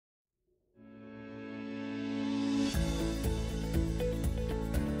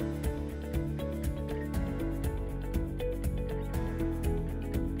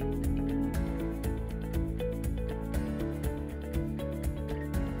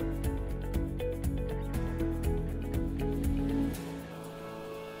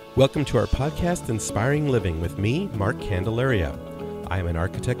Welcome to our podcast, Inspiring Living, with me, Mark Candelaria. I am an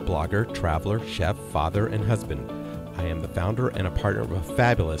architect, blogger, traveler, chef, father, and husband. I am the founder and a partner of a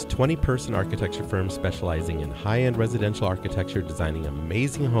fabulous 20-person architecture firm specializing in high-end residential architecture, designing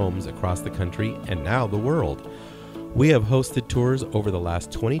amazing homes across the country and now the world. We have hosted tours over the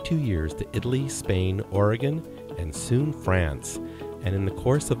last 22 years to Italy, Spain, Oregon, and soon France. And in the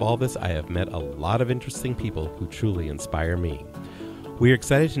course of all this, I have met a lot of interesting people who truly inspire me. We are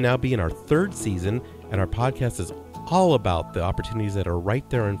excited to now be in our third season, and our podcast is all about the opportunities that are right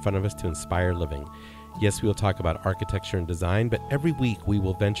there in front of us to inspire living. Yes, we will talk about architecture and design, but every week we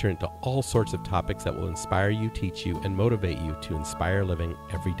will venture into all sorts of topics that will inspire you, teach you, and motivate you to inspire living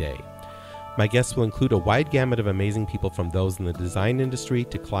every day. My guests will include a wide gamut of amazing people, from those in the design industry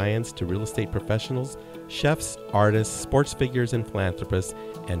to clients to real estate professionals, chefs, artists, sports figures, and philanthropists,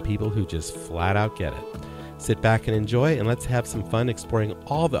 and people who just flat out get it. Sit back and enjoy, and let's have some fun exploring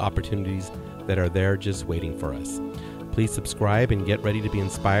all the opportunities that are there just waiting for us. Please subscribe and get ready to be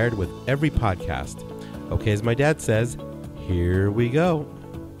inspired with every podcast. Okay, as my dad says, here we go.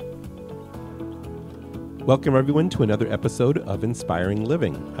 Welcome everyone to another episode of Inspiring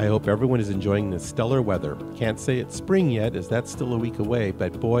Living. I hope everyone is enjoying this stellar weather. Can't say it's spring yet, as that's still a week away,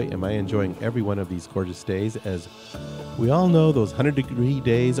 but boy, am I enjoying every one of these gorgeous days, as we all know those 100-degree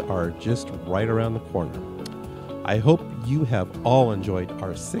days are just right around the corner. I hope you have all enjoyed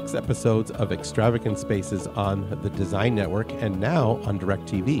our 6 episodes of Extravagant Spaces on the Design Network and now on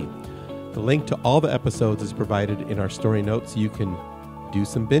DirecTV. The link to all the episodes is provided in our story notes, so you can do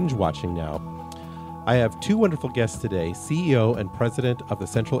some binge watching now. I have 2 wonderful guests today, CEO and President of the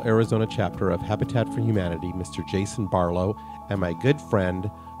Central Arizona chapter of Habitat for Humanity, Mr. Jason Barlow, and my good friend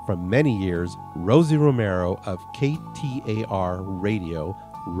from many years, Rosie Romero of KTAR Radio,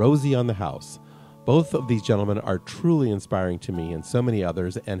 Rosie on the House. Both of these gentlemen are truly inspiring to me and so many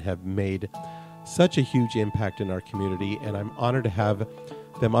others, and have made such a huge impact in our community, and I'm honored to have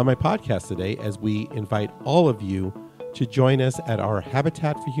them on my podcast today as we invite all of you to join us at our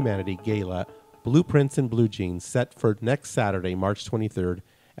Habitat for Humanity Gala, Blueprints and Blue Jeans, set for next Saturday, March 23rd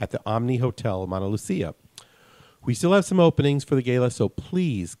at the Omni Hotel, Mauna Lucia. We still have some openings for the gala, so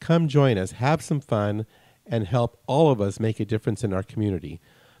please come join us, have some fun, and help all of us make a difference in our community.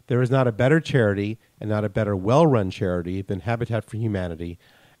 There is not a better charity and not a better well-run charity than Habitat for Humanity,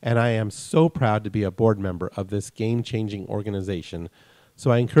 and I am so proud to be a board member of this game-changing organization,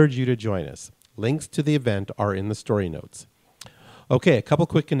 so I encourage you to join us. Links to the event are in the story notes. Okay, a couple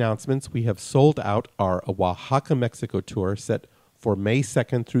quick announcements. We have sold out our Oaxaca, Mexico tour set for May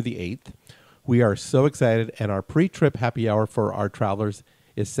 2nd through the 8th. We are so excited, and our pre-trip happy hour for our travelers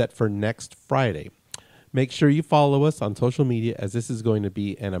is set for next Friday. Make sure you follow us on social media, as this is going to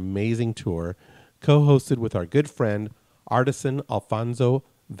be an amazing tour, co-hosted with our good friend, artisan Alfonso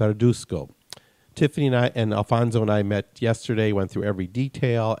Verduzco. Tiffany and Alfonso and I met yesterday, went through every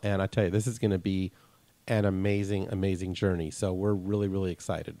detail, and I tell you, this is going to be an amazing, amazing journey. So we're really, really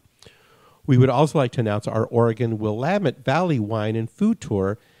excited. We would also like to announce our Oregon Willamette Valley Wine and Food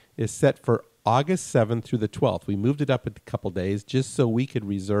Tour is set for August 7th through the 12th. We moved it up a couple days just so we could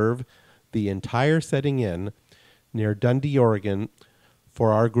reserve the entire setting in near Dundee, Oregon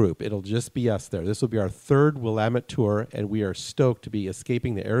for our group. It'll just be us there. This will be our 3rd Willamette tour, and we are stoked to be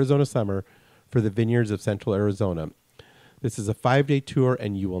escaping the Arizona summer for the vineyards of Central Arizona. This is a 5-day tour,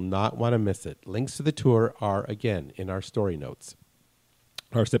 and you will not want to miss it. Links to the tour are, again, in our story notes.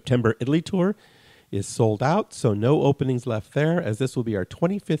 Our September Italy tour is sold out, so no openings left there, as this will be our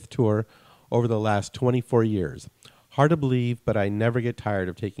 25th tour over the last 24 years. Hard to believe, but I never get tired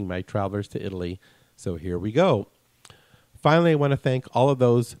of taking my travelers to Italy, so here we go. Finally, I want to thank all of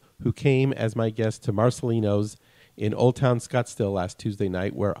those who came as my guests to Marcelino's in Old Town Scottsdale last Tuesday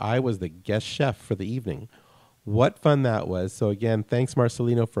night, where I was the guest chef for the evening. What fun that was. So again, thanks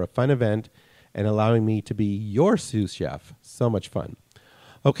Marcelino for a fun event and allowing me to be your sous chef. So much fun.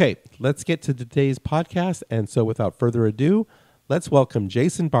 Okay, let's get to today's podcast. And so without further ado, let's welcome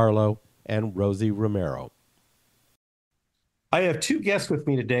Jason Barlow and Rosie Romero. I have 2 guests with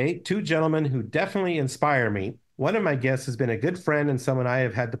me today, 2 gentlemen who definitely inspire me. One of my guests has been a good friend and someone I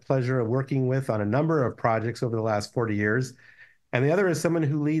have had the pleasure of working with on a number of projects over the last 40 years. And the other is someone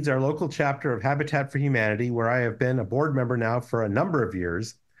who leads our local chapter of Habitat for Humanity, where I have been a board member now for a number of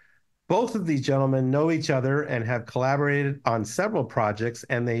years. Both of these gentlemen know each other and have collaborated on several projects,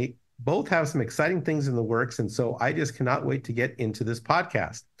 and they both have some exciting things in the works. And so I just cannot wait to get into this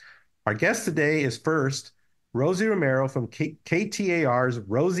podcast. Our guest today is first Rosie Romero from KTAR's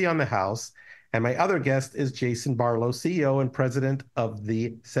Rosie on the House, and my other guest is Jason Barlow, CEO and President of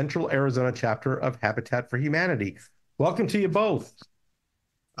the Central Arizona chapter of Habitat for Humanity. Welcome to you both.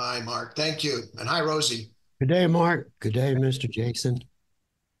 Hi, Mark. Thank you. And hi, Rosie. Good day, Mark. Good day, Mr. Jason.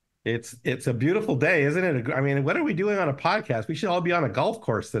 It's a beautiful day, isn't it? I mean, what are we doing on a podcast? We should all be on a golf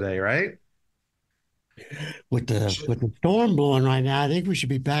course today, right? With the storm blowing right now, I think we should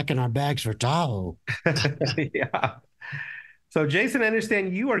be packing our bags for Tahoe. Yeah. So, Jason, I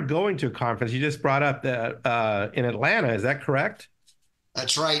understand you are going to a conference. You just brought up that in Atlanta. Is that correct?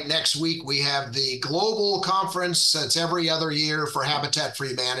 That's right. Next week, we have the global conference. It's every other year for Habitat for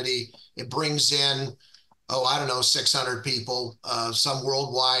Humanity. It brings in, oh, I don't know, 600 people, some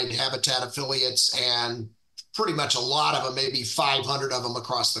worldwide Habitat affiliates, and pretty much a lot of them, maybe 500 of them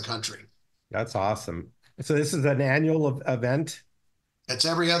across the country. That's awesome. So, this is an annual event. It's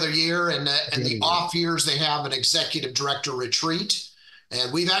every other year, and The other the year. off years they have an executive director retreat,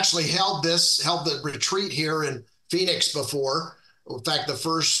 and we've actually held the retreat here in Phoenix before. In fact, the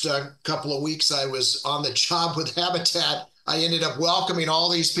first couple of weeks I was on the job with Habitat, I ended up welcoming all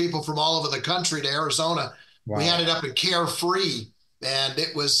these people from all over the country to Arizona. We had Wow. it up in Carefree, and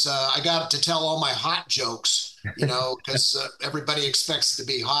it was I got to tell all my hot jokes, because everybody expects it to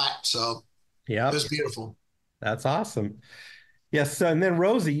be hot, so it Yep. was beautiful. That's awesome. Yes, and then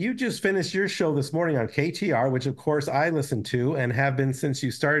Rosie, you just finished your show this morning on KTR, which of course I listen to and have been since you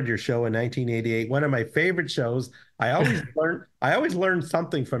started your show in 1988. One of my favorite shows. I always learn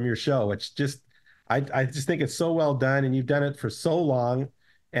something from your show. I just think it's so well done, and you've done it for so long,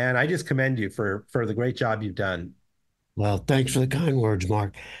 and I just commend you for the great job you've done. Well, thanks for the kind words,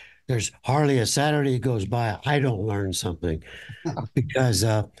 Mark. There's hardly a Saturday goes by I don't learn something because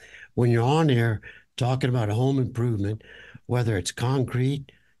when you're on there talking about home improvement, whether it's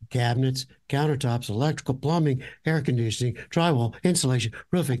concrete, cabinets, countertops, electrical, plumbing, air conditioning, drywall, insulation,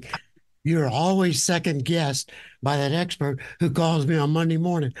 roofing, you're always second guessed by that expert who calls me on Monday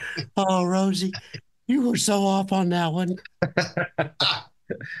morning. Oh, Rosie, you were so off on that one.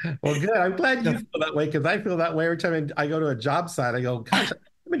 Well, good. I'm glad you So, feel that way because I feel that way every time I go to a job site. I go, gosh,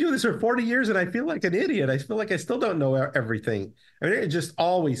 I've been doing this for 40 years and I feel like an idiot. I feel like I still don't know everything. I mean, it's just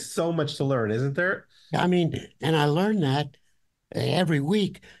always so much to learn, isn't there? I mean, and I learned that every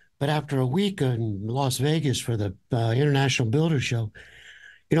week. But after a week in Las Vegas for the International Builder Show,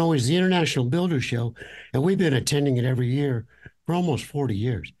 it was the International Builder Show, and we've been attending it every year for almost 40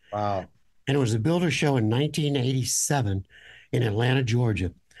 years. Wow. And it was the Builder Show in 1987 in Atlanta,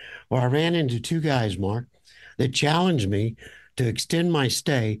 Georgia, where I ran into two guys, Mark, that challenged me to extend my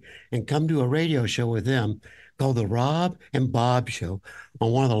stay and come to a radio show with them called the Rob and Bob Show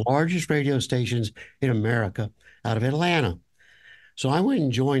on one of the largest radio stations in America out of Atlanta. So I went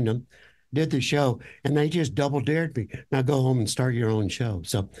and joined them, did the show, and they just double dared me. Now go home and start your own show.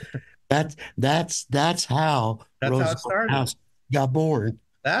 So that's how That's how Rosie it started. House got born.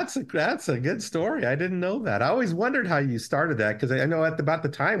 That's a good story. I didn't know that. I always wondered how you started that because I know at about the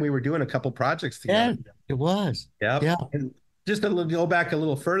time we were doing a couple projects together. Yeah, it was. Yep. Yeah, And just to go back a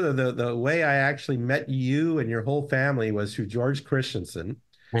little further, the way I actually met you and your whole family was through George Christensen.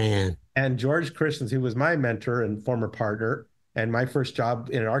 man. And George Christensen, who was my mentor and former partner, and my first job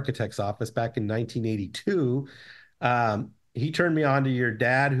in an architect's office back in 1982, he turned me on to your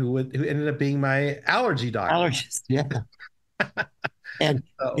dad, who ended up being my allergy doctor. Allergist. Yeah. And,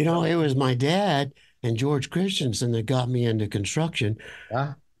 So, it was my dad and George Christensen that got me into construction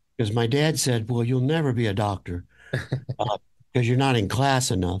yeah, because my dad said, well, you'll never be a doctor because you're not in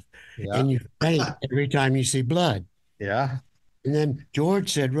class enough yeah, and you faint every time you see blood. yeah. And then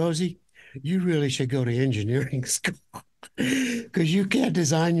George said, Rosie, you really should go to engineering school because you can't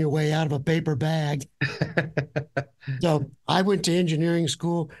design your way out of a paper bag. So I went to engineering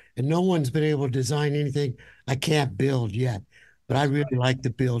school and no one's been able to design anything I can't build yet, but I really like to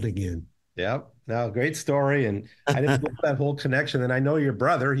build again. Yep. No, great story. And I didn't know that whole connection. And I know your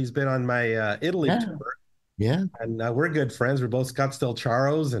brother, he's been on my Italy Yeah. tour, Yeah. and we're good friends. We're both Scottsdale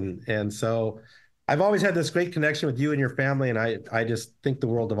Charos. And so I've always had this great connection with you and your family. And I just think the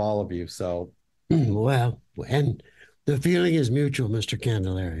world of all of you. So Well, and the feeling is mutual, Mr.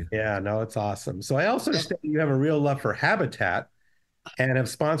 Candelaria. yeah, no, it's awesome. So I also understand you have a real love for Habitat and have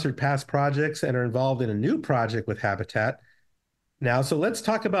sponsored past projects and are involved in a new project with Habitat now. So let's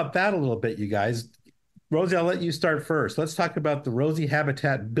talk about that a little bit, you guys. Rosie, I'll let you start first. Let's talk about the Rosie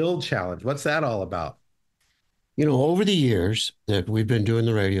Habitat Build Challenge. What's that all about? Over the years that we've been doing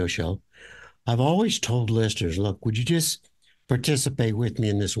the radio show, I've always told listeners, look, would you just participate with me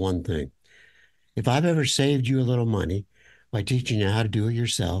in this one thing? If I've ever saved you a little money by teaching you how to do it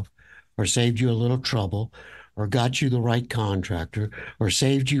yourself, or saved you a little trouble, or got you the right contractor, or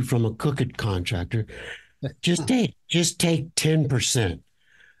saved you from a crooked contractor, just take 10%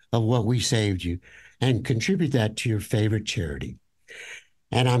 of what we saved you and contribute that to your favorite charity.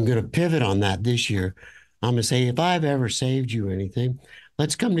 And I'm going to pivot on that this year. I'm going to say, if I've ever saved you anything,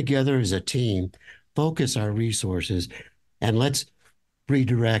 let's come together as a team, focus our resources, and let's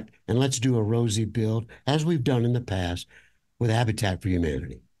redirect and let's do a Rosie build as we've done in the past with Habitat for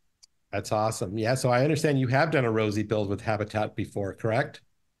Humanity. That's awesome. Yeah. So I understand you have done a Rosie build with Habitat before, correct?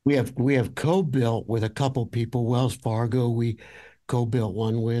 We have co-built with a couple people. Wells Fargo, we co-built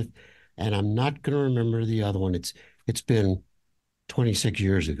one with, and I'm not going to remember the other one. It's been 26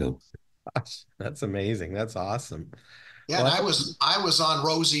 years ago. Gosh, that's amazing. That's awesome. Yeah, and Well, I was on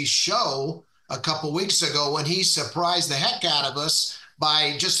Rosie's show a couple weeks ago when he surprised the heck out of us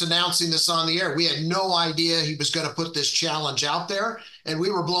by just announcing this on the air. We had no idea he was going to put this challenge out there, and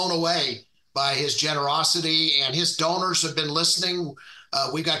we were blown away by his generosity, and his donors have been listening.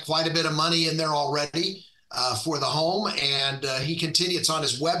 We got quite a bit of money in there already for the home, and he continues. It's on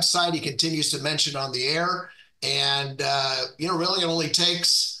his website. He continues to mention on the air, and really, it only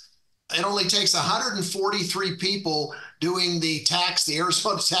takes 143 people doing the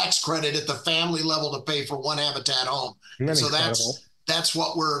Arizona tax credit at the family level to pay for one Habitat home. isn't that So incredible?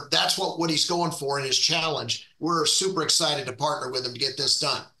 that's what he's going for in his challenge. We're super excited to partner with him to get this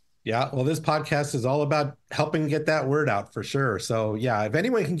done. Yeah. Well, this podcast is all about helping get that word out for sure. So yeah, if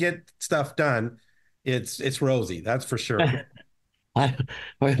anyone can get stuff done, it's Rosie. That's for sure. I,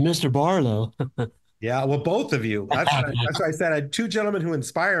 with Mr. Barlow. Yeah, well, both of you. That's why I said I had two gentlemen who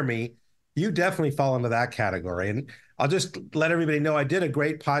inspire me. You definitely fall into that category. And I'll just let everybody know I did a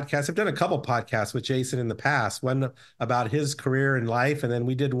great podcast. I've done a couple podcasts with Jason in the past, one about his career and life, and then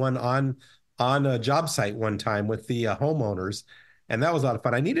we did one on a job site one time with the homeowners, and that was a lot of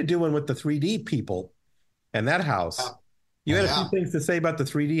fun. I need to do one with the 3D people and that house. Yeah. You had a few Yeah. things to say about the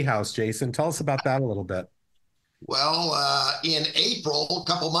 3D house, Jason. Tell us about that a little bit. Well, in April,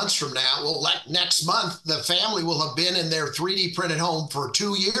 a couple months from now, well, like next month, the family will have been in their 3D printed home for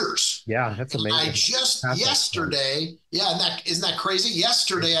 2 years. Yeah, that's And I amazing. just That's excellent. yesterday, yeah, isn't that crazy?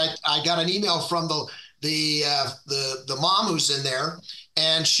 Yesterday, I got an email from the mom who's in there,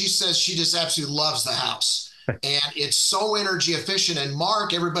 and she says she just absolutely loves the house, and it's so energy efficient. And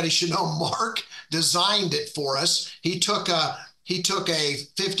Mark, everybody should know, Mark designed it for us. He took a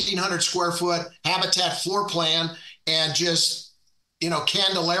 1,500 square foot Habitat floor plan and just,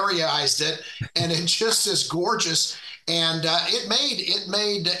 Candelariaized it, and it just is gorgeous. And it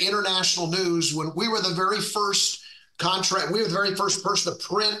made international news when we were the very first contract. We were the very first person to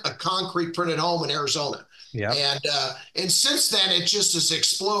print a concrete printed home in Arizona. Yeah. And since then, it just has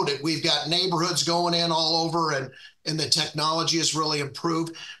exploded. We've got neighborhoods going in all over, and the technology has really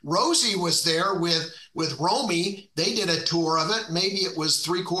improved. Rosie was there with Romy. They did a tour of it. Maybe it was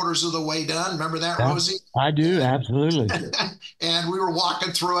three-quarters of the way done. Remember that, Yeah, Rosie? I do, absolutely. And we were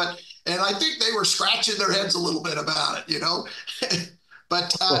walking through it, and I think they were scratching their heads a little bit about it.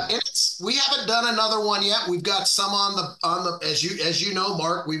 But we haven't done another one yet. We've got some on the as you know,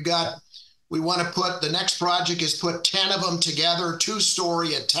 Mark. We want to put the next project is put 10 of them together,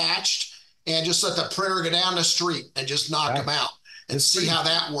 2-story attached, and just let the printer go down the street and just knock them out and see how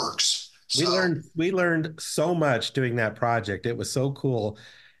that works. We So learned so much doing that project. It was so cool.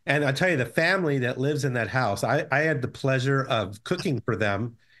 And I tell you, the family that lives in that house, I had the pleasure of cooking for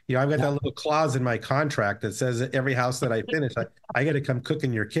them. I've got that little clause in my contract that says that every house that I finish, I got to come cook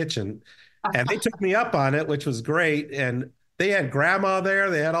in your kitchen. And they took me up on it, which was great. And they had grandma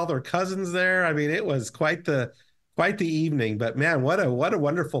there, they had all their cousins there. I mean, it was quite the evening. But man, what a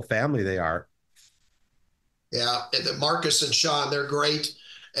wonderful family they are. yeah, the Marcus and Sean, they're great,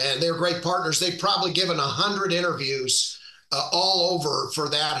 and they're great partners. They've probably given 100 interviews all over for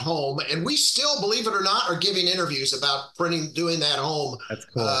that home, and we still, believe it or not, are giving interviews about doing that home. That's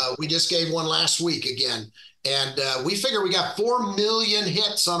cool. We just gave one last week again, and we figure we got 4 million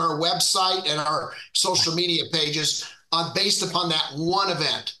hits on our website and our social media pages based upon that one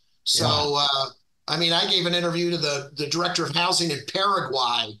event. So, I mean, I gave an interview to the director of housing in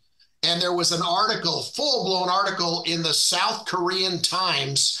Paraguay, and there was an article, full-blown article in the South Korean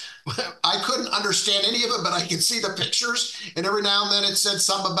Times. I couldn't understand any of it, but I could see the pictures, and every now and then it said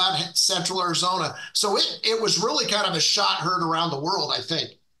something about Central Arizona. So it was really kind of a shot heard around the world, I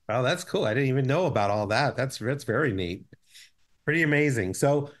think. Oh, that's cool. I didn't even know about all that. That's very neat. Pretty amazing.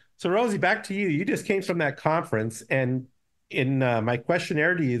 So Rosie, back to you. You just came from that conference, and in my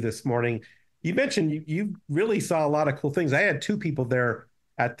questionnaire to you this morning, you mentioned you really saw a lot of cool things. I had two people there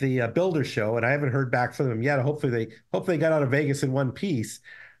at the Builder Show, and I haven't heard back from them yet. Hopefully they got out of Vegas in one piece.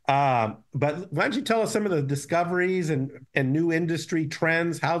 But why don't you tell us some of the discoveries and new industry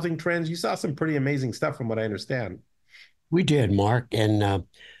trends, housing trends? You saw some pretty amazing stuff from what I understand. We did, Mark. And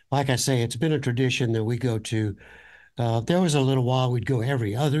like I say, it's been a tradition that we go to There was a little while we'd go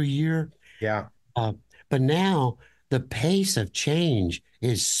every other year. Yeah. Uh, but now the pace of change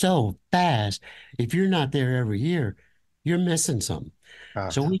is so fast. If you're not there every year, you're missing something. Uh,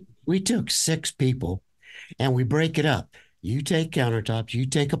 So we took 6 people and we break it up. You take countertops, you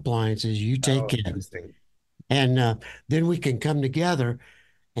take appliances, you take oh, cabinets, interesting. and then we can come together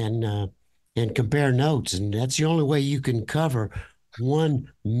and uh, and compare notes. And that's the only way you can cover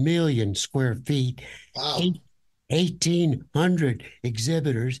 1 million square feet, Wow. eight, 1,800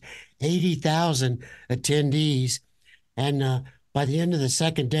 exhibitors, 80,000 attendees, and by the end of the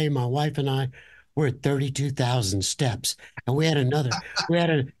second day, my wife and I were at 32,000 steps, and we had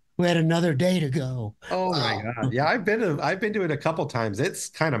another day to go. Oh my Wow. God. Yeah, I've been to it a couple times. It's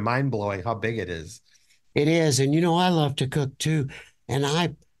kind of mind-blowing how big it is. It is, and I love to cook too,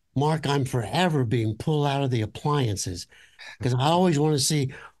 and Mark, I'm forever being pulled out of the appliances because I always want to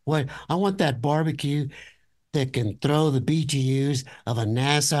see what I want that barbecue that can throw the BTUs of a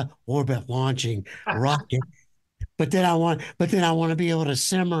NASA orbit launching rocket. But then I want to be able to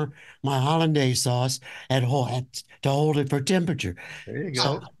simmer my hollandaise sauce to hold it for temperature. There you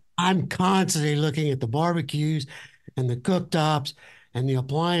So go. I'm constantly looking at the barbecues and the cooktops and the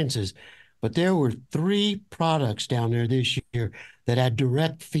appliances. But there were 3 products down there this year that had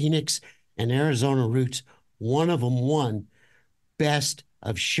direct Phoenix and Arizona roots. One of them won Best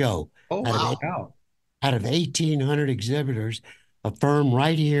of Show Oh out of my Wow. God. out of 1,800 exhibitors, a firm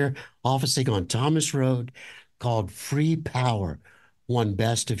right here, officing on Thomas Road, called Free Power, won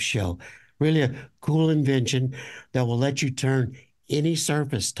Best of Show. Really a cool invention that will let you turn any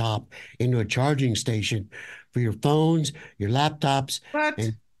surface top into a charging station for your phones, your laptops, What?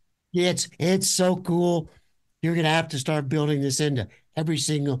 and it's so cool. You're gonna have to start building this into every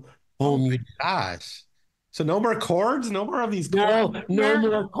single Oh home my you. gosh. So no more cords? No more of these cords No, in no there?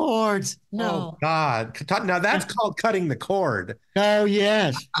 more cords. Oh No. God. Now that's called cutting the cord. Oh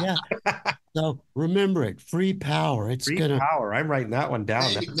yes, yeah. So remember it, free power. It's Free gonna. power. I'm writing that one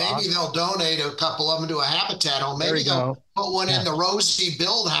down. That's Maybe awesome. they'll donate a couple of them to a habitat home. There Maybe we they'll go. put one in Yeah. the Rosie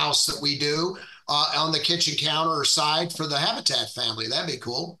Build house that we do on the kitchen counter or side for the habitat family. That'd be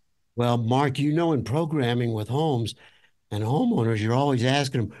cool. Well, Mark, in programming with homes and homeowners, you're always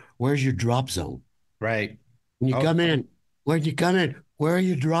asking them, "Where's your drop zone?" Right. When you Oh, come in, where'd you come in? Where are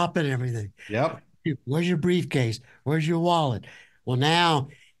you dropping everything? yep. Where's your briefcase? Where's your wallet? Well, now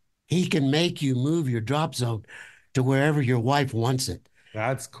he can make you move your drop zone to wherever your wife wants it.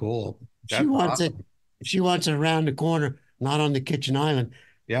 That's cool. If she That's wants it, awesome. if she wants it around the corner, not on the kitchen island,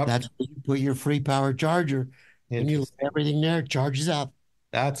 Yep. that's where you put your free power charger and you leave Interesting. everything there, it charges up.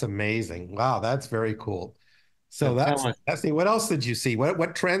 That's amazing. Wow, that's very cool. So I'm that's telling that's neat. What else did you see?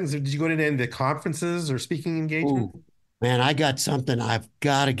 What trends did you go into conferences or speaking you, engagements? ooh, man, I got something I've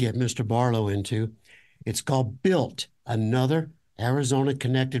got to get Mr. Barlow into. It's called Built, another Arizona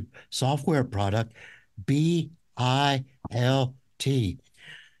connected software product, BILT.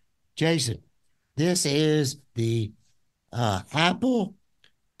 Jason, this is the Apple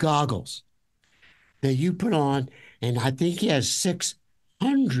goggles that you put on, and I think he has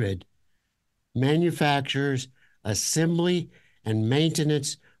 600 manufacturers, assembly, and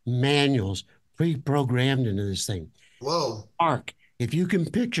maintenance manuals pre-programmed into this thing. Whoa. Mark, if you can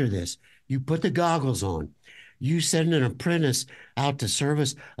picture this, you put the goggles on, you send an apprentice out to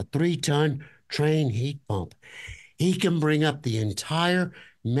service a 3-ton train heat pump. He can bring up the entire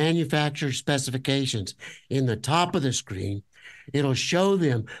manufacturer specifications in the top of the screen. It'll show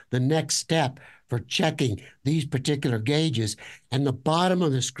them the next step for checking these particular gauges, and the bottom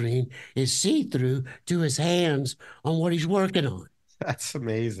of the screen is see-through to his hands on what he's working on. That's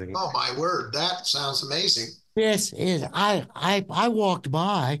amazing. Oh my word. That sounds amazing. This is I walked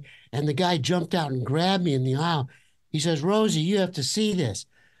by and the guy jumped out and grabbed me in the aisle. He says, "Rosie, you have to see this."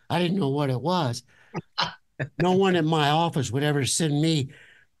 I didn't know what it was. No one in my office would ever send me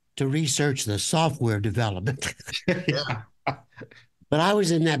to research the software development. Yeah. But I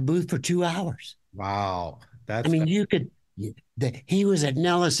was in that booth for 2 hours. Wow. I That's mean, he was at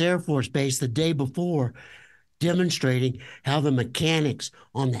Nellis Air Force Base the day before demonstrating how the mechanics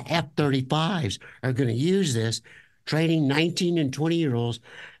on the F-35s are going to use this, training 19 and 20-year-olds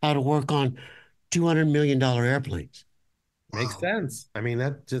how to work on $200 million airplanes. makes Wow. sense. I mean,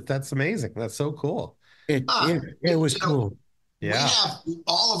 that's amazing. That's so cool. It was cool. We Yeah. have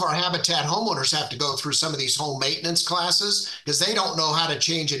all of our habitat homeowners have to go through some of these home maintenance classes because they don't know how to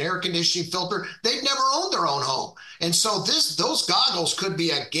change an air conditioning filter. They've never owned their own home. And so those goggles could be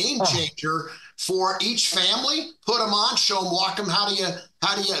a game Oh, changer for each family, put them on, show them, walk them. How do you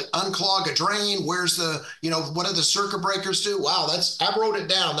unclog a drain? Where's the, what do the circuit breakers do? Wow, I wrote it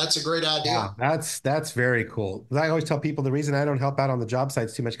down. That's a great idea. Yeah, that's very cool. I always tell people the reason I don't help out on the job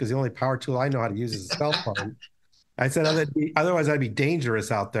sites too much because the only power tool I know how to use is a cell phone. I said otherwise I'd be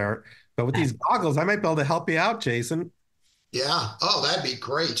dangerous out there. But with these goggles, I might be able to help you out, Jason. Yeah. Oh, that'd be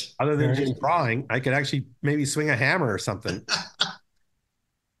great. Other than just drawing, I could actually maybe swing a hammer or something.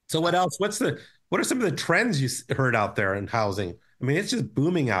 So what else? What are some of the trends you heard out there in housing? I mean, it's just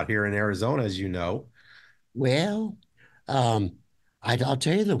booming out here in Arizona, as you know. Well, um, I'll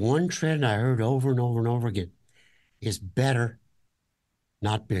tell you the one trend I heard over and over and over again is better,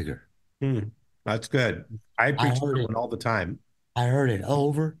 not bigger. That's good. I preach that one all the time. I heard it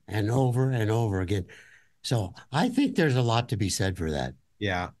over and over and over again. So I think there's a lot to be said for that.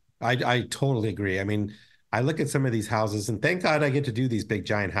 Yeah, I totally agree. I mean, I look at some of these houses, and thank God I get to do these big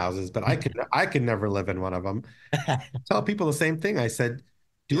giant houses, but I could never live in one of them. I tell people the same thing. I said,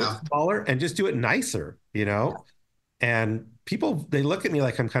 do it smaller and just do it nicer, And people, they look at me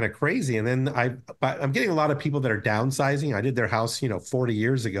like I'm kind of crazy. And then I'm getting a lot of people that are downsizing. I did their house, 40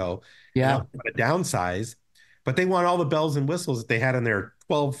 years ago. Yeah. And I want to downsize, but they want all the bells and whistles that they had in their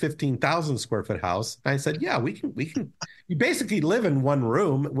 12, 15,000 square foot house. And I said, yeah, we can, you basically live in one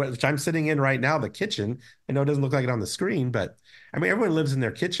room, which I'm sitting in right now, the kitchen. I know it doesn't look like it on the screen, but I mean, everyone lives in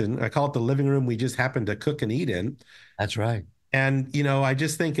their kitchen. I call it the living room we just happen to cook and eat in. That's right. And, I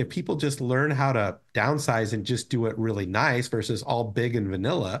just think if people just learn how to downsize and just do it really nice versus all big and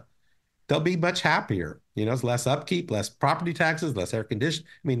vanilla, they'll be much happier. It's less upkeep, less property taxes, less air conditioning.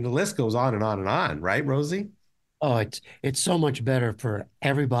 I mean, the list goes on and on and on, right, Rosie? Oh, it's so much better for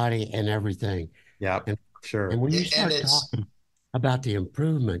everybody and everything. Yeah, and, sure. And when you start talking about the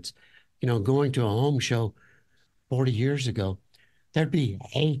improvements, going to a home show 40 years ago, there'd be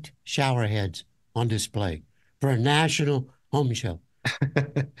 8 shower heads on display for a national home show.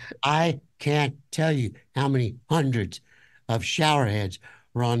 I can't tell you how many hundreds of shower heads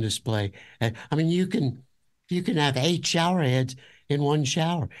were on display. And I mean, you can have 8 shower heads in one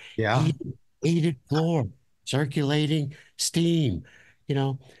shower. Yeah. Heated floor, circulating steam.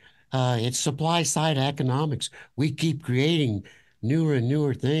 It's supply side economics. We keep creating newer and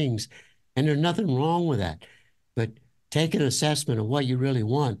newer things, and there's nothing wrong with that. But take an assessment of what you really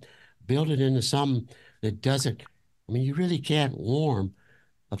want, build it into something that doesn't. I mean, you really can't warm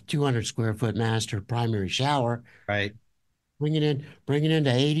a 200 square foot master primary shower. Right. Bring it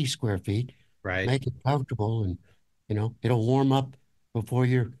into 80 square feet. Right. Make it comfortable, and it'll warm up before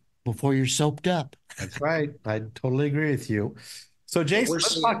you're soaked up. That's right. I totally agree with you. So, Jason,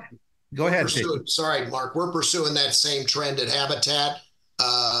 go ahead. Sorry, Mark. We're pursuing that same trend at Habitat.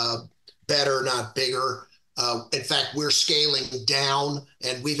 Better, not bigger. In fact, we're scaling down,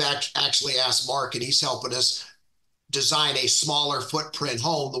 and we've actually asked Mark, and he's helping us design a smaller footprint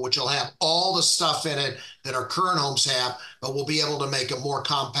home, which will have all the stuff in it that our current homes have, but we'll be able to make it more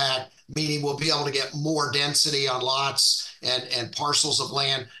compact, meaning we'll be able to get more density on lots and parcels of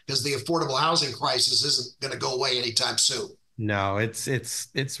land, because the affordable housing crisis isn't going to go away anytime soon. No,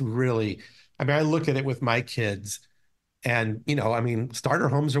 it's really, I mean, I look at it with my kids and, I mean, starter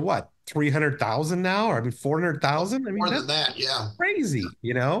homes are what, 300,000 now? Or I mean, 400,000? I mean, more than that. Yeah. Crazy,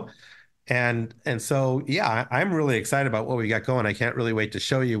 And so, yeah, I'm really excited about what we got going. I can't really wait to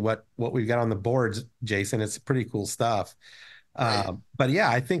show you what we've got on the boards, Jason. It's pretty cool stuff. Right. But yeah,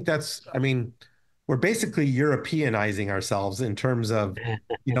 I think we're basically Europeanizing ourselves in terms of,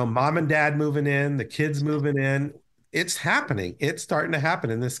 mom and dad moving in, the kids moving in. It's happening. It's starting to happen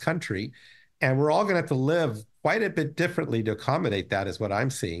in this country. And we're all going to have to live quite a bit differently to accommodate that, is what I'm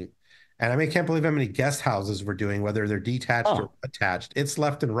seeing. And I mean, I can't believe how many guest houses we're doing, whether they're detached or attached. It's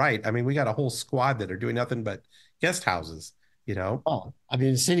left and right. I mean, we got a whole squad that are doing nothing but guest houses, Oh, I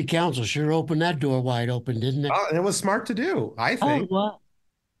mean, the city council sure opened that door wide open, didn't it? Oh, and it was smart to do, I think. Oh, well.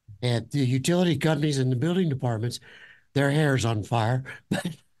 And the utility companies and the building departments, their hair's on fire.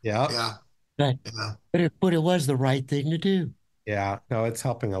 Yeah. But it was the right thing to do. Yeah. No, it's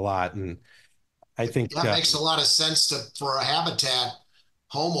helping a lot. And I think that makes a lot of sense for a Habitat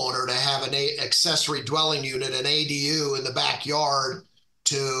homeowner to have an accessory dwelling unit, an ADU in the backyard,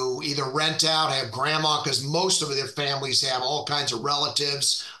 to either rent out, have grandma, because most of their families have all kinds of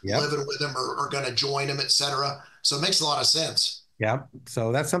relatives living with them or going to join them, etc. So it makes a lot of sense. Yeah.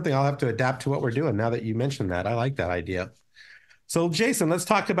 So that's something I'll have to adapt to what we're doing now that you mentioned that. I like that idea. So, Jason, let's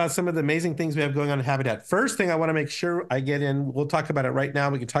talk about some of the amazing things we have going on in Habitat. First thing I want to make sure I get in, we'll talk about it right now,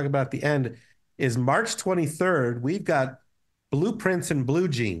 we can talk about it at the end, is March 23rd, we've got Blueprints and Blue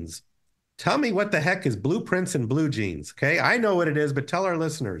Jeans. Tell me what the heck is Blueprints and Blue Jeans, okay? I know what it is, but tell our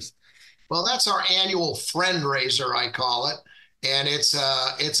listeners. Well, that's our annual friend raiser, I call it. And it's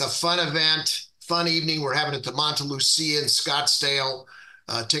a fun event, fun evening. We're having it at the Monte Lucia in Scottsdale.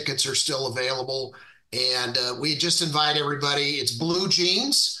 Tickets are still available. And we just invite everybody. It's blue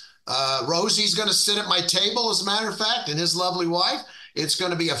jeans. Rosie's going to sit at my table, as a matter of fact, and his lovely wife. It's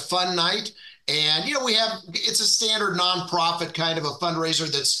going to be a fun night. And, it's a standard nonprofit kind of a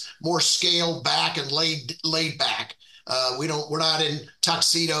fundraiser that's more scaled back and laid back. We're not in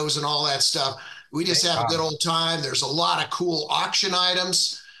tuxedos and all that stuff. We just have a good old time. There's a lot of cool auction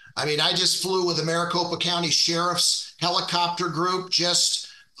items. I mean, I just flew with the Maricopa County Sheriff's helicopter group just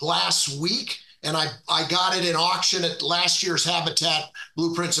last week, and I got it in auction at last year's Habitat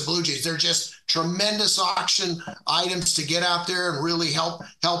Blueprints of Blue Jays. They're just tremendous auction items to get out there and really help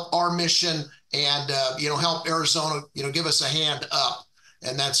our mission and, help Arizona, give us a hand up.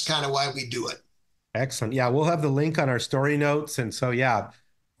 And that's kind of why we do it. Excellent. Yeah, we'll have the link on our story notes. And so, yeah,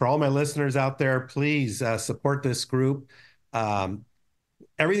 for all my listeners out there, please support this group.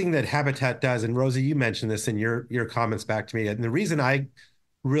 Everything that Habitat does, and Rosie, you mentioned this in your comments back to me, and the reason I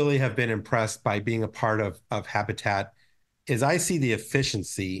really have been impressed by being a part of Habitat is I see the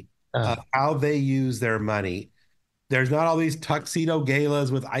efficiency of how they use their money. There's not all these tuxedo galas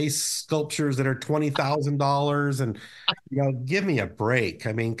with ice sculptures that are $20,000 and, give me a break.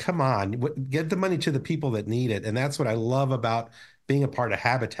 I mean, come on, get the money to the people that need it. And that's what I love about being a part of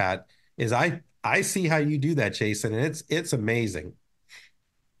Habitat is I see how you do that, Jason, and it's amazing.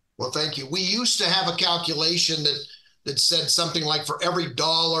 Well, thank you. We used to have a calculation that said something like for every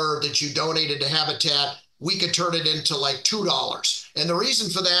dollar that you donated to Habitat, we could turn it into like $2. And the reason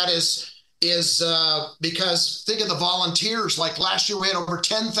for that is because think of the volunteers. Like last year, we had over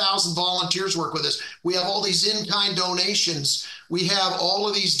 10,000 volunteers work with us. We have all these in-kind donations. We have all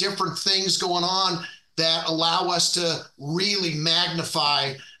of these different things going on that allow us to really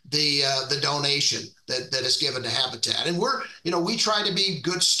magnify the donation that is given to Habitat. And we try to be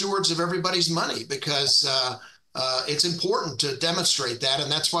good stewards of everybody's money because it's important to demonstrate that.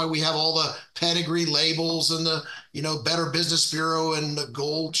 And that's why we have all the pedigree labels and the, Better Business Bureau and the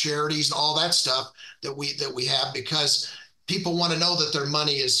gold charities and all that stuff that we have, because people want to know that their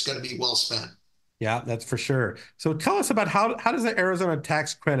money is going to be well spent. Yeah, that's for sure. So tell us about how does the Arizona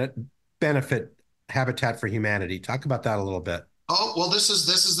tax credit benefit Habitat for Humanity? Talk about that a little bit. Oh, well, this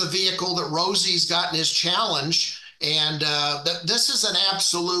is the vehicle that Rosie's got in his challenge. And this is an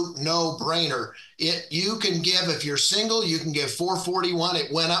absolute no-brainer. You can give, if you're single, you can give $441.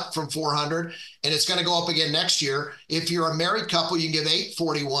 It went up from $400, and it's going to go up again next year. If you're a married couple, you can give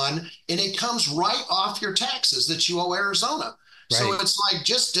 $841, and it comes right off your taxes that you owe Arizona. Right. So it's like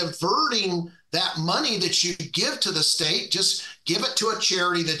just diverting that money that you give to the state, just give it to a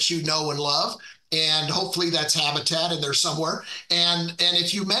charity that you know and love. And hopefully that's Habitat in there somewhere. And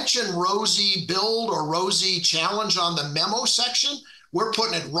if you mention Rosie Build or Rosie Challenge on the memo section, we're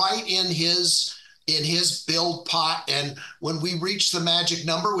putting it right in his build pot. And when we reach the magic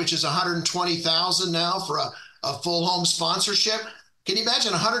number, which is 120,000 now for a full home sponsorship, can you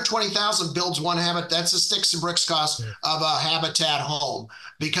imagine 120,000 builds one habit? That's the sticks and bricks cost of a Habitat home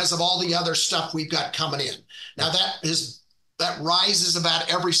because of all the other stuff we've got coming in. Now that rises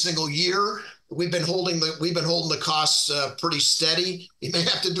about every single year. We've been holding the costs pretty steady. You may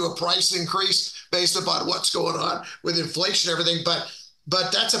have to do a price increase based upon what's going on with inflation and everything, but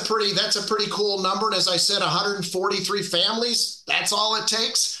that's a pretty cool number. And as I said, 143 families, that's all it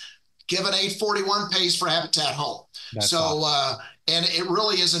takes. Given $841 pays for Habitat home. That's awesome. And it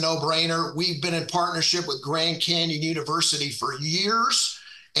really is a no-brainer. We've been in partnership with Grand Canyon University for years,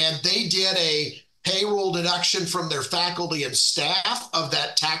 and they did a payroll deduction from their faculty and staff of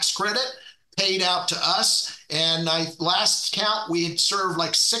that tax credit paid out to us. And last count, we had served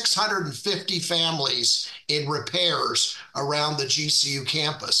like 650 families in repairs around the GCU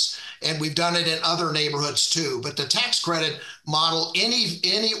campus. And we've done it in other neighborhoods too. But the tax credit model,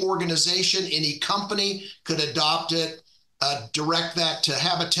 any organization, any company could adopt it, direct that to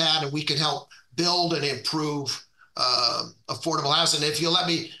Habitat, and we can help build and improve affordable housing. If you'll let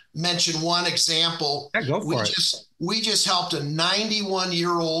me mention one example. Yeah, go for it. We just helped a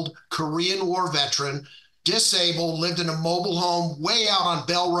 91-year-old Korean War veteran, disabled, lived in a mobile home way out on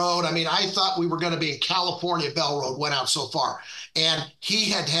Bell Road. I mean, I thought we were going to be in California. Bell Road went out so far. And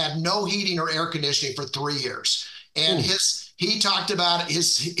he had no heating or air conditioning for 3 years. And he talked about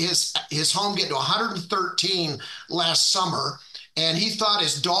his home getting to 113 last summer. And he thought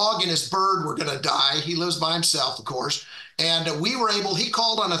his dog and his bird were going to die. He lives by himself, of course. And he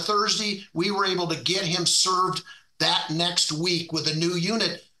called on a Thursday. We were able to get him served that next week with a new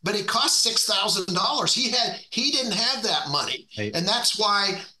unit, but it cost $6,000. He didn't have that money. Right. And that's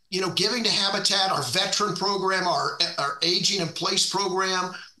why giving to Habitat, our veteran program, our aging in place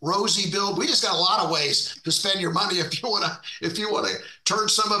program, Rosie Build. We just got a lot of ways to spend your money. If you want to turn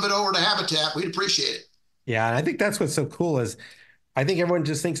some of it over to Habitat, we'd appreciate it. Yeah, and I think that's what's so cool is I think everyone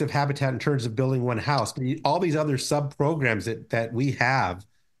just thinks of Habitat in terms of building one house, but all these other sub programs that we have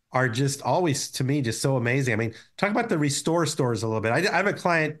are just always, to me, just so amazing. I mean, talk about the restore stores a little bit. I have a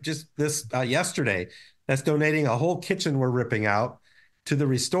client just this yesterday that's donating a whole kitchen we're ripping out to the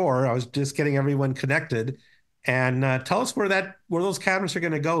restore. I was just getting everyone connected, and tell us where those cabinets are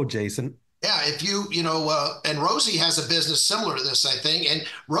going to go, Jason. Yeah, if and Rosie has a business similar to this, I think. And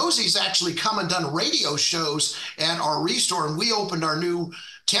Rosie's actually come and done radio shows at our restore. And we opened our new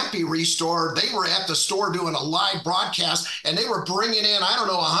Tempe restore. They were at the store doing a live broadcast, and they were bringing in, I don't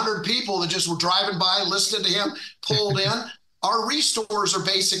know, 100 people that just were driving by, listening to him, pulled in. Our restores are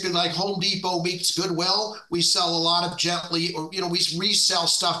basically like Home Depot meets Goodwill. We sell a lot of gently, we resell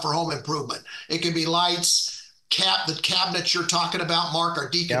stuff for home improvement. It could be lights, the cabinets you're talking about, Mark, our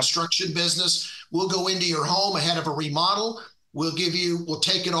deconstruction business. We'll go into your home ahead of a remodel. We'll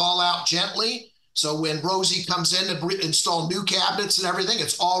take it all out gently. So when Rosie comes in to install new cabinets and everything,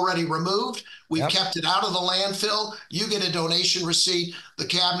 it's already removed. We've kept it out of the landfill. You get a donation receipt. The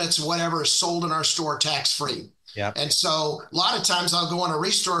cabinets, whatever, is sold in our store tax-free. Yep. And so a lot of times I'll go on a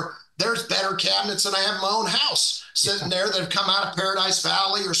restore. There's better cabinets than I have in my own house sitting there that have come out of Paradise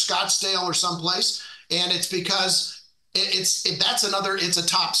Valley or Scottsdale or someplace. And it's because it's a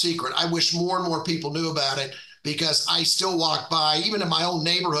top secret. I wish more and more people knew about it, because I still walk by, even in my own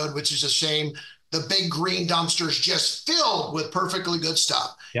neighborhood, which is a shame, the big green dumpsters just filled with perfectly good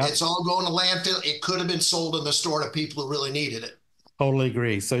stuff. Yep. It's all going to landfill. It could have been sold in the store to people who really needed it. Totally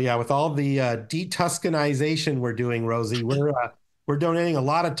agree. So yeah, with all the de-Tuscanization we're doing, Rosie, we're donating a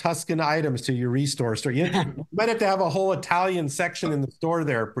lot of Tuscan items to your restore store. You might have to have a whole Italian section in the store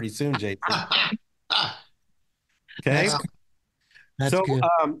there pretty soon, Jason. Okay. That's good.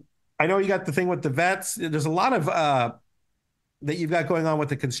 I know you got the thing with the vets. There's a lot of that you've got going on with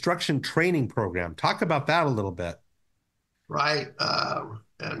the construction training program. Talk about that a little bit. Right.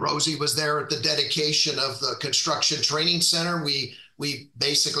 And Rosie was there at the dedication of the construction training center. We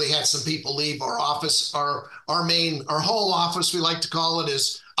basically had some people leave our office. Our home office, we like to call it,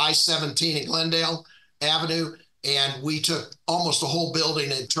 is I-17 in Glendale Avenue. And we took almost the whole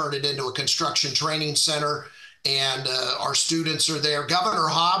building and turned it into a construction training center. And our students are there. Governor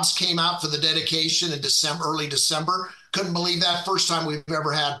Hobbs came out for the dedication in early December. Couldn't believe that. First time we've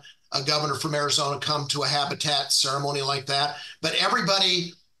ever had a governor from Arizona come to a Habitat ceremony like that. But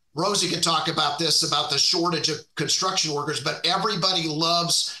everybody, Rosie can talk about this, about the shortage of construction workers, but everybody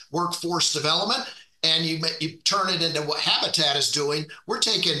loves workforce development. And you turn it into what Habitat is doing. We're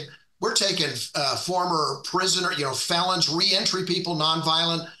taking former prisoner, felons, reentry people,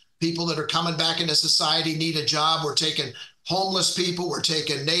 nonviolent people that are coming back into society, need a job. We're taking homeless people. We're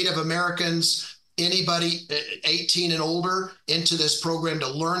taking Native Americans, anybody 18 and older into this program to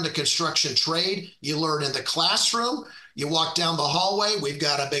learn the construction trade. You learn in the classroom. You walk down the hallway. We've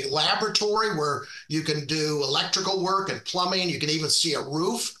got a big laboratory where you can do electrical work and plumbing. You can even see a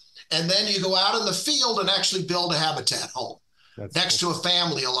roof. And then you go out in the field and actually build a Habitat home. That's next cool. to a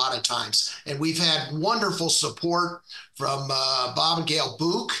family a lot of times. And we've had wonderful support from Bob and Gail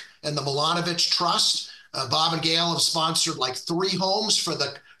Book and the Milanovich Trust. Bob and Gail have sponsored like 3 homes for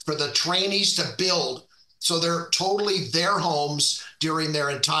the trainees to build. So they're totally their homes during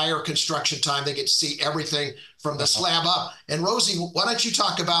their entire construction time. They get to see everything from the slab up. And Rosie, why don't you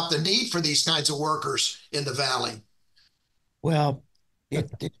talk about the need for these kinds of workers in the Valley? Well,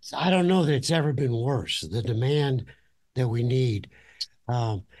 I don't know that it's ever been worse, the demand that we need.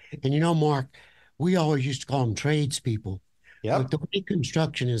 And Mark, we always used to call them tradespeople. Yeah. But the way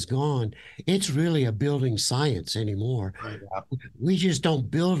construction is gone, it's really a building science anymore. Right. We just don't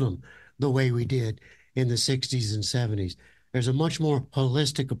build them the way we did in the 60s and 70s. There's a much more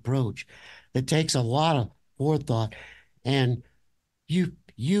holistic approach that takes a lot of forethought. And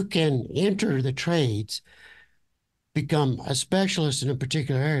you can enter the trades, become a specialist in a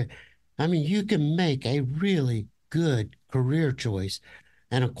particular area. I mean, you can make a really good career choice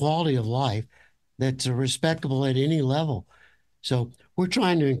and a quality of life that's respectable at any level. So we're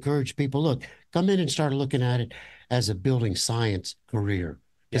trying to encourage people, look, come in and start looking at it as a building science career,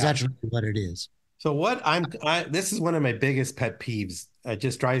 because that's really what it is. So this is one of my biggest pet peeves. It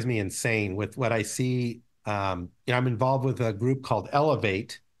just drives me insane with what I see. I'm involved with a group called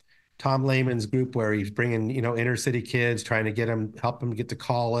Elevate, Tom Lehman's group, where he's bringing, inner city kids, trying to help them get to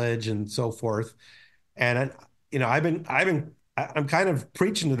college and so forth. And, I'm kind of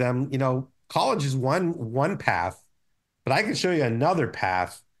preaching to them, college is one path, but I can show you another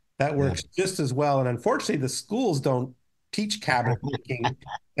path that works just as well. And unfortunately, the schools don't teach cabinet making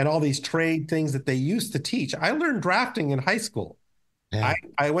and all these trade things that they used to teach. I learned drafting in high school. Yeah.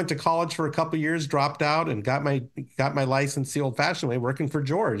 I went to college for a couple of years, dropped out, and got my license the old-fashioned way, working for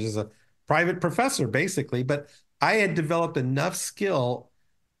George as a private professor, basically. But I had developed enough skill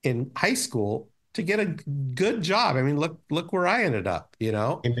in high school to get a good job. I mean, look where I ended up,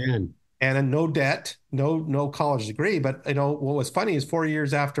 Amen. and no debt, no college degree. But what was funny is 4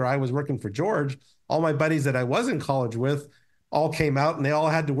 years after I was working for George, all my buddies that I was in college with all came out and they all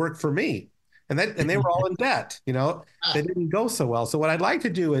had to work for me. And they were all in debt, they didn't go so well. So what I'd like to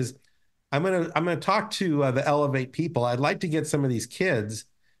do is I'm gonna talk to the Elevate people. I'd like to get some of these kids,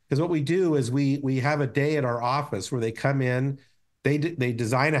 because what we do is we have a day at our office where they come in, they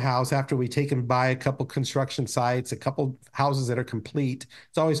design a house after we take them by a couple construction sites, a couple houses that are complete.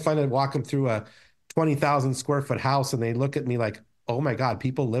 It's always fun to walk them through a 20,000 square foot house and they look at me like, oh my God,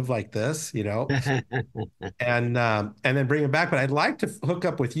 people live like this, and then bring them back. But I'd like to hook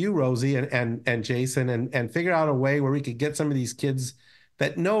up with you, Rosie, and Jason, and figure out a way where we could get some of these kids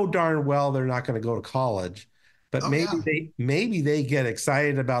that know darn well they're not going to go to college, but maybe they get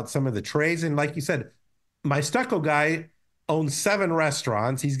excited about some of the trades. And like you said, my stucco guy owns 7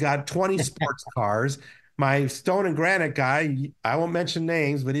 restaurants. He's got 20 sports cars. My stone and granite guy, I won't mention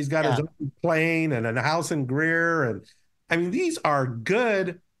names, but he's got his own plane and a house in Greer. And I mean, these are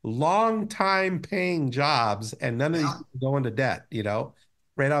good, long time paying jobs, and none of these go into debt,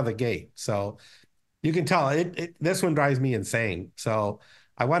 right out of the gate. So you can tell this one drives me insane. So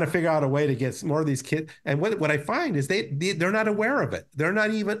I want to figure out a way to get more of these kids. And what I find is they're not aware of it. They're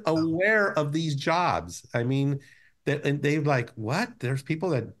not even aware of these jobs. I mean, they're like, what? There's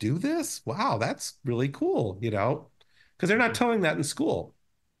people that do this? Wow, that's really cool, because they're not telling that in school.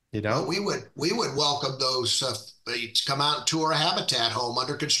 Well, we would welcome those to come out and tour a Habitat home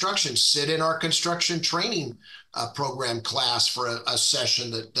under construction, sit in our construction training program class for a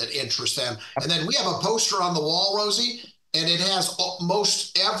session that interests them. And then we have a poster on the wall, Rosie, and it has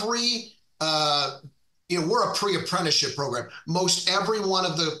most every, we're a pre-apprenticeship program. Most every one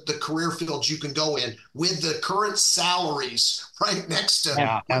of the career fields you can go in with the current salaries right next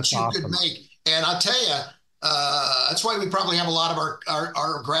to what you could make. And I tell you, that's why we probably have a lot of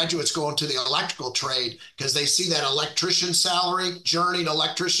our graduates going to the electrical trade, because they see that electrician salary, journeyed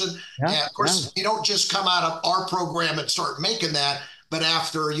electrician. And of course, you don't just come out of our program and start making that, but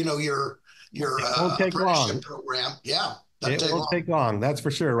after, your apprenticeship program. Yeah. It won't take long. That's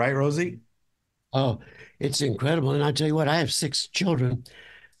for sure. Right, Rosie? Oh, it's incredible. And I tell you what, I have 6 children,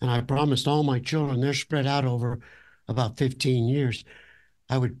 and I promised all my children, they're spread out over about 15 years,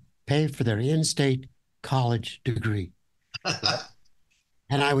 I would pay for their in-state college degree.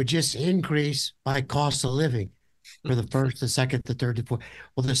 And I would just increase my cost of living for the first, the second, the third, the fourth.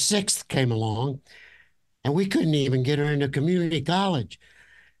 Well, the 6th came along, and we couldn't even get her into community college.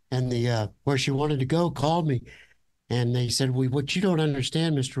 And the where she wanted to go called me, and they said, what you don't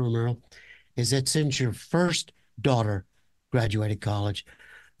understand, Mr. Romero, is that since your first daughter graduated college,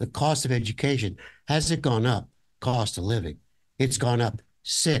 the cost of education hasn't gone up, cost of living. It's gone up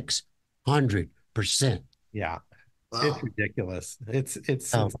 600%. Yeah. Wow. It's ridiculous. It's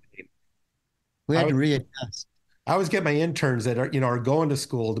insane. We had to readjust. I always get my interns that are going to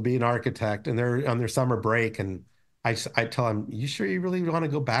school to be an architect, and they're on their summer break, and I tell them, you sure you really want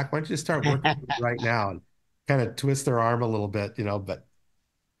to go back? Why don't you just start working right now? And kind of twist their arm a little bit, but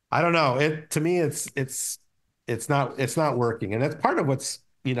I don't know. To me, it's not working. And that's part of what's,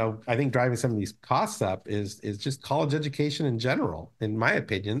 I think driving some of these costs up is just college education in general. In my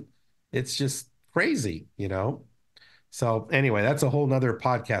opinion, it's just crazy, So anyway, that's a whole nother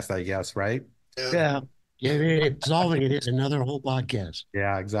podcast, I guess, right? Yeah. Solving it is another whole podcast.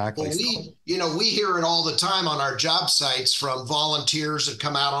 Yeah, exactly. Well, we hear it all the time on our job sites from volunteers that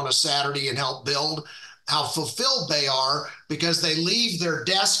come out on a Saturday and help build, how fulfilled they are because they leave their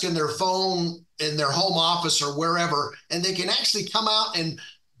desk and their phone in their home office or wherever, and they can actually come out and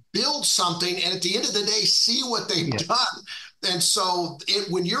build something, and at the end of the day, see what they've done. And so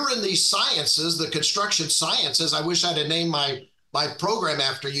when you're in these sciences, the construction sciences, I wish I'd have named my program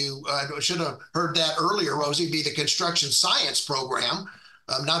after you. I should have heard that earlier, Rosie, be the construction science program,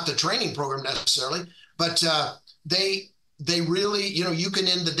 not the training program necessarily. But they really, you can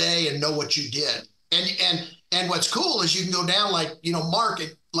end the day and know what you did. And what's cool is you can go down like, Mark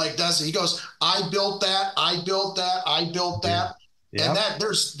does it. He goes, I built that, I built that, I built that. Yeah. And that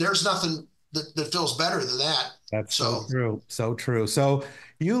there's nothing that feels better than that. That's so true. So true. So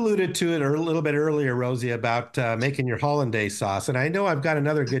you alluded to it a little bit earlier, Rosie, about making your hollandaise sauce. And I know I've got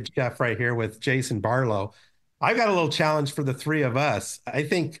another good chef right here with Jason Barlow. I've got a little challenge for the three of us. I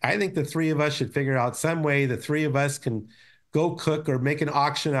think the three of us should figure out some way the three of us can go cook or make an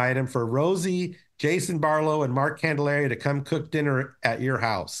auction item for Rosie, Jason Barlow, and Mark Candelaria to come cook dinner at your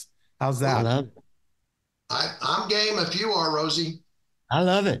house. How's I that? love, I'm game if you are, Rosie. I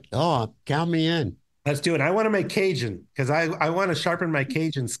love it. Oh, count me in. Let's do it. I want to make Cajun because I want to sharpen my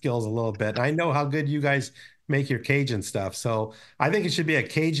Cajun skills a little bit. I know how good you guys make your Cajun stuff. So I think it should be a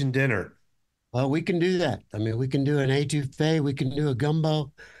Cajun dinner. Well, we can do that. I mean, we can do an étouffée, we can do a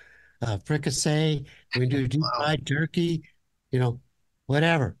gumbo, fricassee, we can do deep Wow. fried turkey, you know,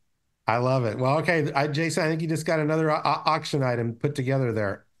 whatever. I love it. Well, okay, Jason, I think you just got another auction item put together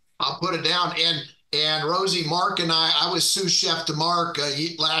there. I'll put it down. And Rosie, Mark and I was sous chef to Mark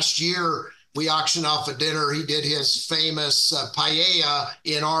last year. We auctioned off a dinner. He did his famous paella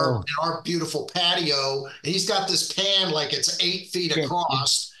in Oh, our beautiful patio. And he's got this pan like it's 8 feet yeah, yeah,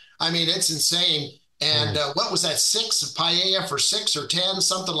 across. I mean, it's insane. And yeah. what was that? Six paella for 6 or 10,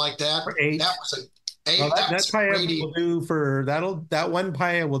 something like that. For eight. That was a Well, eight. That that was a paella great will evening. do for that one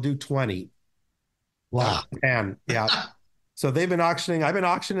paella will do 20. That Wow. one pan. Yeah. So I've been auctioning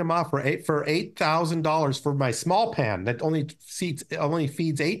them off for $8,000 for my small pan that only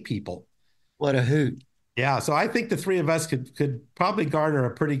feeds eight people. What a hoot. Yeah, so I think the three of us could probably garner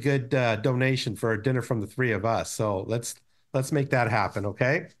a pretty good donation for a dinner from the three of us. So let's make that happen,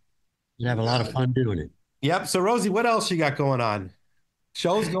 okay? You have a You lot got of it. fun doing it. Yep. So Rosie, what else you got going on?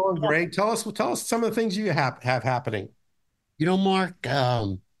 Show's going great. Tell us some of the things you have happening. You know, Mark,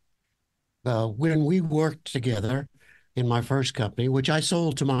 when we worked together in my first company, which I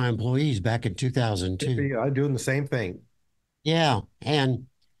sold to my employees back in Good for 2002. you. I'm doing the same thing. Yeah. And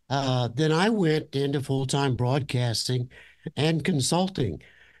then I went into full-time broadcasting and consulting,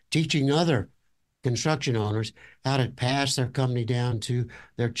 teaching other construction owners how to pass their company down to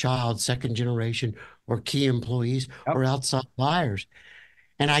their child, second generation, or key employees Yep. or outside buyers.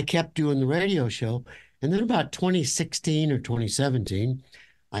 And I kept doing the radio show. And then about 2016 or 2017,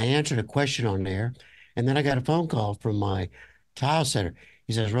 I answered a question on there. And then I got a phone call from my tile setter.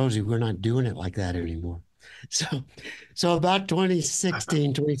 He says, Rosie, we're not doing it like that anymore. So, so about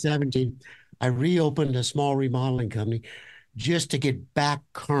 2016, 2017, I reopened a small remodeling company just to get back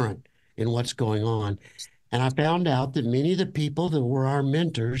current in what's going on. And I found out that many of the people that were our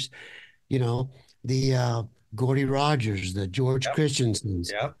mentors, you know, the Gordy Rogers, the George Yep.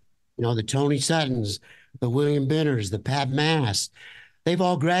 Christensens, Yep. the Tony Suttons, the William Benners, the Pat Mass, they've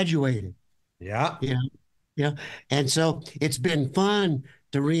all graduated, Yeah. you know, you know. And so it's been fun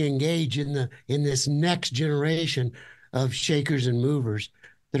to re-engage in this next generation of shakers and movers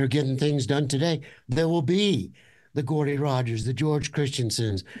that are getting things done today. There will be the Gordy Rogers, the George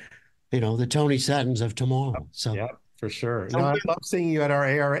Christensens, the Tony Suttons of tomorrow. So, Yep. For sure. so I love seeing you at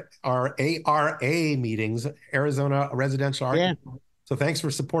our ARA meetings, Arizona Residential yeah. Architect. So thanks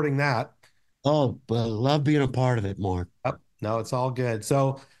for supporting that. Oh, well, love being a part of it, Mark. Yep. No, it's all good.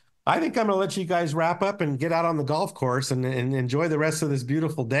 So I think I'm going to let you guys wrap up and get out on the golf course and enjoy the rest of this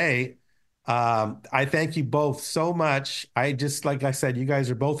beautiful day. I thank you both so much. Like I said, you guys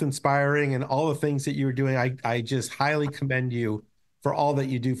are both inspiring and all the things that you're doing. I just highly commend you for all that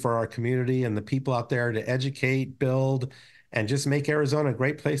you do for our community and the people out there to educate, build, and just make Arizona a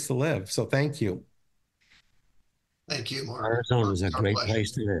great place to live. So thank you. Thank you, Mark. Arizona is a Our great pleasure.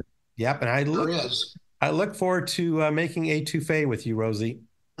 place to live. Yep. And Sure is. I look forward to making a touffet with you, Rosie.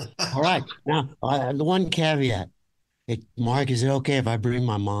 All right. Now, the one caveat, Mark, is it okay if I bring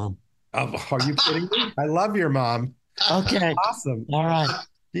my mom? Oh, are you kidding me? I love your mom. Okay. Awesome. All right.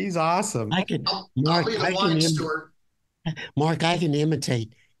 She's awesome. I can, I'll Mark, be the I can, wine steward. Mark, I can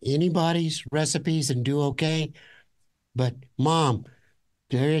imitate anybody's recipes and do okay. But mom,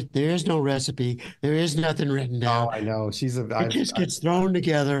 there is no recipe. There is nothing written Oh, down. I know. It just gets thrown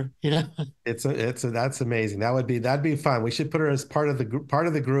together. That's amazing. That'd be fun. We should put her as part of the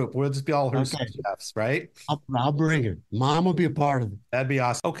group. We'll just be all her Okay. chefs, right? I'll bring her. Mom will be a part of it. That'd be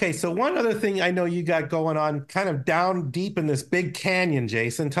awesome. Okay, so one other thing I know you got going on kind of down deep in this big canyon,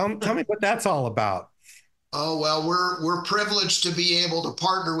 Jason. Tell me what that's all about. Oh, well, we're privileged to be able to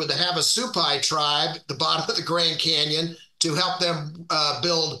partner with the Havasupai tribe, the bottom of the Grand Canyon, to help them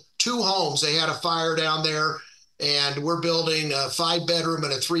build two homes. They had a fire down there, and we're building a 5-bedroom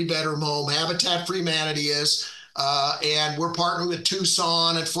and a 3-bedroom home. Habitat for Humanity is, and we're partnering with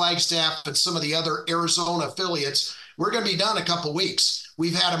Tucson and Flagstaff and some of the other Arizona affiliates. We're going to be done in a couple weeks.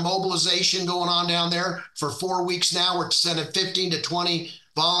 We've had a mobilization going on down there for 4 weeks now. We're sending 15 to 20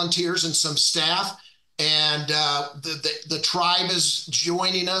 volunteers and some staff. And the tribe is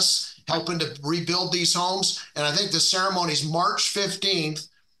joining us, helping to rebuild these homes. And I think the ceremony is March 15th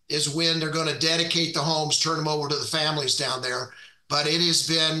is when they're going to dedicate the homes, turn them over to the families down there. But it has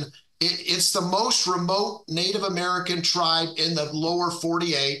been, it's the most remote Native American tribe in the lower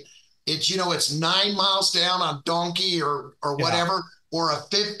 48. It's, it's 9 miles down on donkey or whatever, or a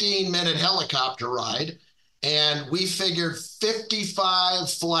 15-minute helicopter ride. And we figured 55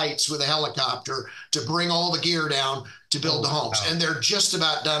 flights with a helicopter to bring all the gear down to build the homes. Wow. And they're just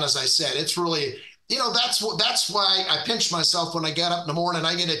about done, as I said. It's really, that's why I pinch myself when I get up in the morning.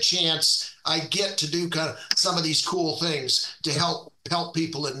 I get a chance. I get to do kind of some of these cool things to help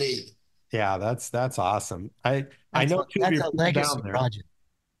people in need. Yeah, that's awesome. I know two of you are down there. Project.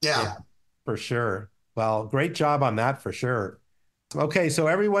 Yeah, for sure. Well, great job on that for sure. Okay, so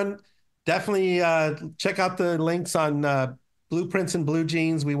everyone, definitely check out the links on Blueprints and Blue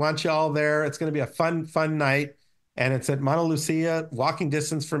Jeans. We want you all there. It's going to be a fun night. And it's at Mauna Lucia, walking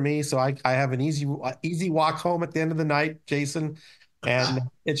distance for me. So I have an easy walk home at the end of the night, Jason. And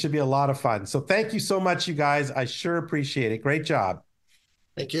it should be a lot of fun. So thank you so much, you guys. I sure appreciate it. Great job.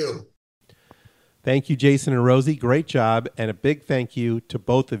 Thank you. Thank you, Jason and Rosie. Great job. And a big thank you to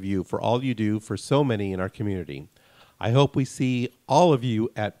both of you for all you do for so many in our community. I hope we see all of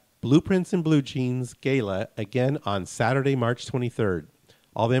you at Blueprints and Blue Jeans Gala again on Saturday, March 23rd.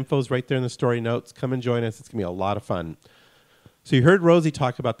 All the info is right there in the story notes. Come and join us. It's going to be a lot of fun. So you heard Rosie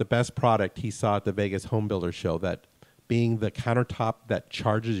talk about the best product he saw at the Vegas Home Builder Show, that being the countertop that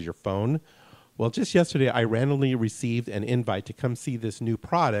charges your phone. Well, just yesterday, I randomly received an invite to come see this new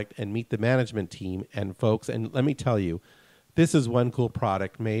product and meet the management team and folks. And let me tell you, this is one cool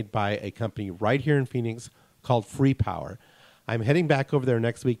product made by a company right here in Phoenix called Free Power. I'm heading back over there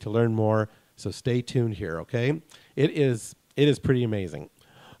next week to learn more, so stay tuned here, okay? It is pretty amazing.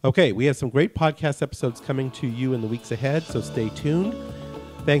 Okay, we have some great podcast episodes coming to you in the weeks ahead, so stay tuned.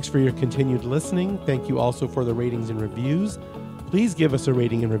 Thanks for your continued listening. Thank you also for the ratings and reviews. Please give us a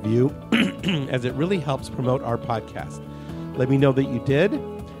rating and review as it really helps promote our podcast. Let me know that you did,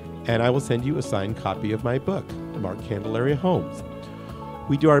 and I will send you a signed copy of my book, Mark Candelaria Homes.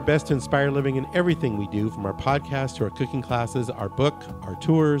 We do our best to inspire living in everything we do, from our podcast to our cooking classes, our book, our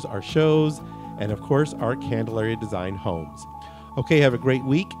tours, our shows, and of course, our Candelaria Design homes. Okay, have a great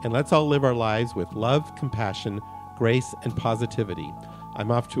week, and let's all live our lives with love, compassion, grace, and positivity. I'm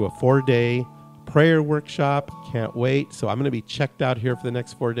off to a 4-day prayer workshop. Can't wait. So I'm going to be checked out here for the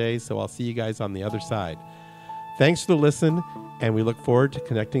next 4 days, so I'll see you guys on the other side. Thanks for the listen, and we look forward to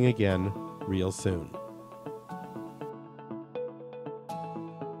connecting again real soon.